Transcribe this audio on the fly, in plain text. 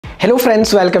Hello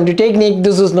friends, welcome to Technique.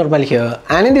 This is Normal here,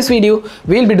 and in this video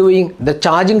we'll be doing the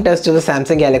charging test of the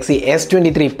Samsung Galaxy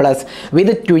S23 Plus with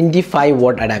a 25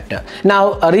 watt adapter.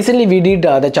 Now recently we did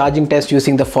the charging test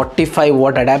using the 45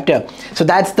 watt adapter, so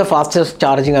that's the fastest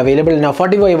charging available. Now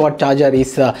 45 watt charger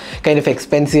is kind of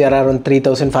expensive, around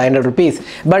 3,500 rupees,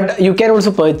 but you can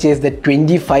also purchase the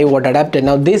 25 watt adapter.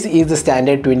 Now this is the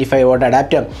standard 25 watt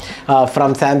adapter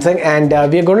from Samsung, and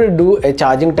we are going to do a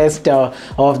charging test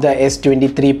of the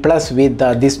S23 Plus with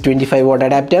this 25 watt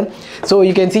adapter. So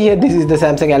you can see here, this is the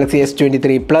Samsung Galaxy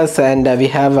S23 Plus, and we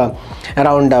have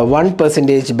around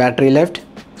 1% battery left.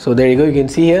 So there you go, you can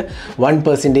see here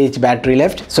 1% battery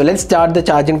left. So let's start the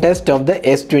charging test of the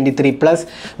S23 Plus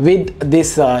with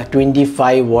this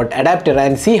 25 watt adapter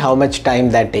and see how much time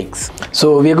that takes.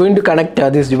 So we are going to connect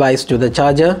this device to the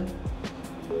charger.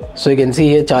 So you can see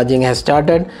here charging has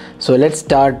started. So let's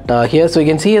start here. So you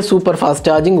can see here super fast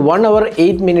charging, 1 hour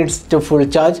 8 minutes to full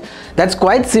charge. That's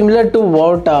quite similar to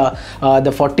what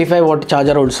the 45 watt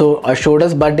charger also showed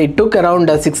us, but it took around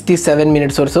 67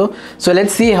 minutes or so. So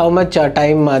let's see how much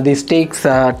time this takes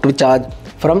to charge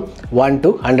from 1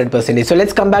 to 100%. So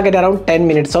let's come back at around 10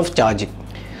 minutes of charging.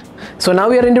 So now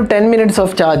we are into 10 minutes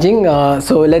of charging.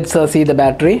 So let's see the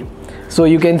battery. So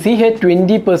you can see here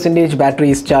 20%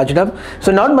 battery is charged up.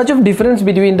 So not much of difference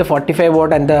between the 45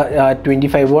 watt and the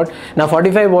 25 watt. Now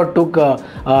 45 watt took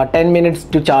 10 minutes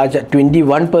to charge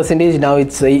 21%. Now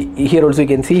it's here also you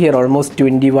can see here almost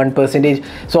 21%.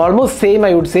 So almost same,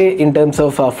 I would say, in terms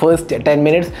of first 10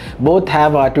 minutes. Both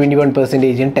have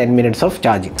 21% in 10 minutes of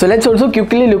charging. So let's also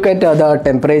quickly look at the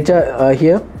temperature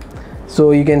here.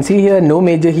 So you can see here no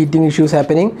major heating issues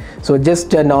happening. So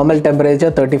just a normal temperature,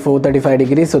 34-35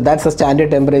 degrees. So that's the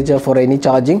standard temperature for any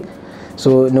charging.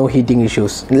 So no heating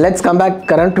issues. Let's come back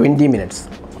around 20 minutes.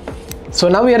 So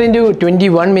now we are into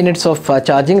 21 minutes of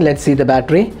charging. Let's see the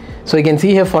battery. So you can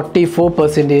see here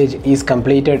 44% is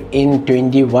completed in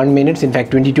 21 minutes. In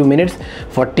fact 22 minutes,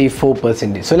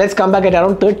 44%. So let's come back at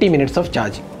around 30 minutes of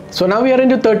charging. So now we are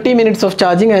into 30 minutes of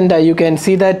charging, and you can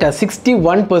see that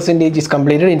 61% is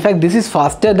completed. In fact, this is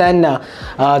faster than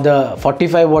the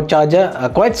 45 watt charger.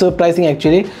 Quite surprising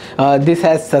actually. This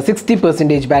has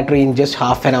 60% battery in just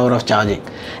half an hour of charging.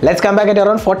 Let's come back at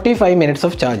around 45 minutes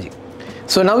of charging.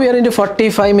 So now we are into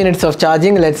 45 minutes of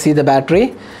charging. Let's see the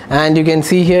battery, and you can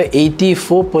see here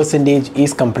 84%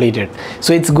 is completed.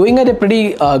 So it's going at a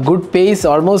pretty good pace,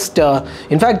 almost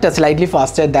in fact slightly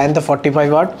faster than the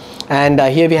 45 watt. And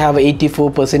here we have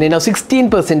 84%, now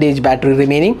 16% battery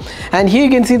remaining, and here you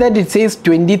can see that it says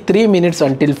 23 minutes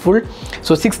until full.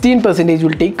 So 16%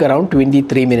 will take around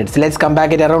 23 minutes. Let's come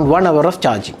back at around 1 hour of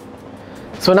charging.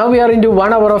 So now we are into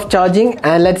 1 hour of charging,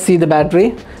 and let's see the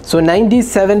battery. So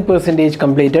 97%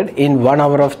 completed in 1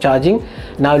 hour of charging.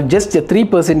 Now just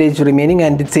 3% remaining,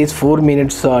 and it says 4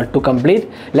 minutes to complete.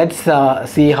 Let's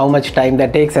see how much time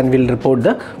that takes, and we'll report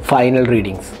the final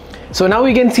readings. So now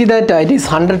we can see that it is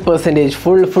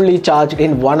 100% fully charged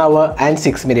in 1 hour and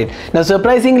 6 minutes. Now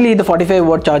surprisingly, the 45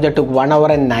 watt charger took 1 hour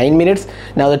and 9 minutes.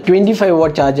 Now the 25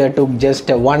 watt charger took just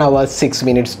 1 hour 6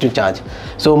 minutes to charge.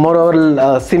 So more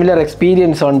or similar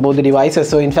experience on both the devices.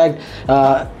 So in fact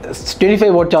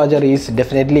 25 watt charger is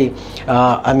definitely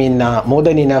more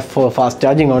than enough for fast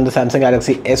charging on the Samsung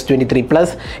Galaxy S23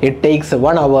 Plus. It takes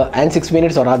 1 hour and 6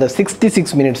 minutes, or rather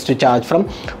 66 minutes to charge from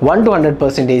 1 to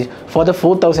 100% for the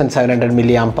 4700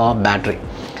 milliampere battery.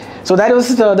 So that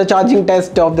was the charging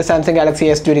test of the Samsung Galaxy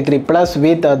S23 Plus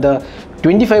with the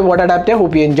 25 watt adapter.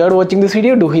 Hope you enjoyed watching this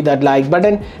video. Do hit that like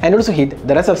button and also hit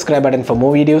the subscribe button for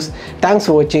more videos. Thanks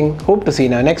for watching. Hope to see you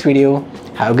in our next video.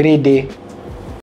 Have a great day.